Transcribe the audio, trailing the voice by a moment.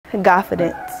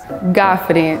Godfidence.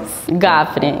 Godfidence.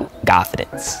 Godfidence.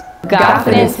 Godfidence.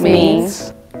 Godfidence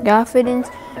means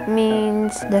Godfidence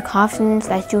means the confidence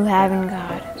that you have in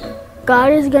God.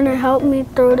 God is gonna help me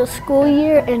through the school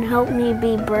year and help me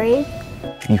be brave.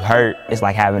 If you hurt, it's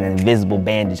like having an invisible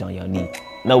bandage on your knee.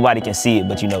 Nobody can see it,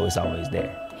 but you know it's always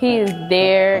there. He is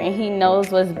there and he knows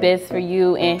what's best for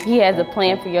you and he has a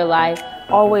plan for your life.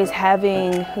 Always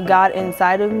having God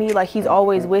inside of me, like he's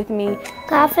always with me.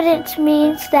 Confidence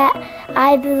means that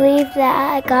I believe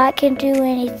that God can do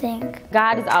anything.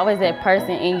 God is always that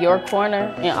person in your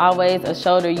corner and always a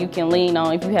shoulder you can lean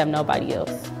on if you have nobody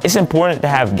else. It's important to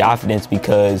have Godfidence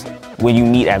because when you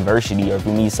meet adversity or if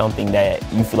you meet something that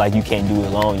you feel like you can't do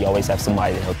alone, you always have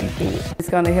somebody to help you through it. It's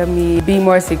going to help me be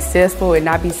more successful and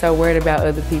not be so worried about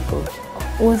other people.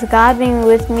 With God being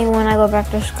with me when I go back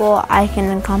to school, I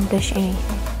can accomplish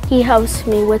anything. He helps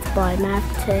me with my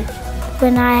math test.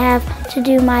 When I have to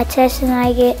do my test and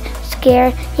I get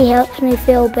scared, he helps me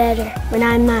feel better. When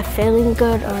I'm not feeling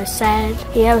good or sad,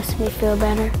 he helps me feel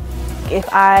better. If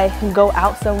I go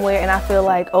out somewhere and I feel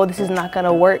like, oh, this is not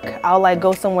gonna work, I'll like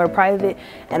go somewhere private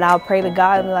and I'll pray to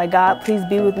God and be like, God, please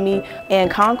be with me.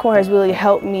 And Concord has really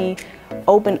helped me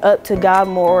open up to God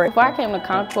more. Before I came to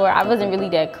Concord, I wasn't really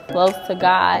that close to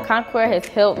God. Concord has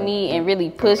helped me and really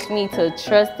pushed me to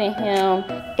trust in Him.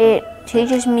 It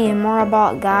teaches me more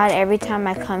about God every time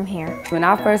I come here. When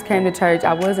I first came to church,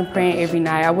 I wasn't praying every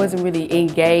night. I wasn't really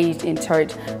engaged in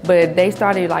church, but they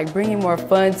started like bringing more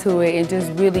fun to it and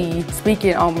just really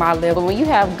speaking on my level. But when you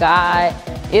have God,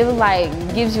 it like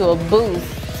gives you a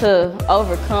boost to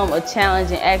overcome a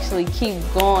challenge and actually keep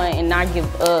going and not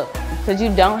give up, because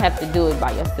you don't have to do it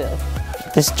by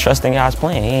yourself. Just trusting God's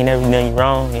plan. He ain't never done you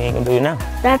wrong. He ain't gonna do it now.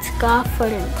 That's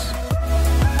Godfidence.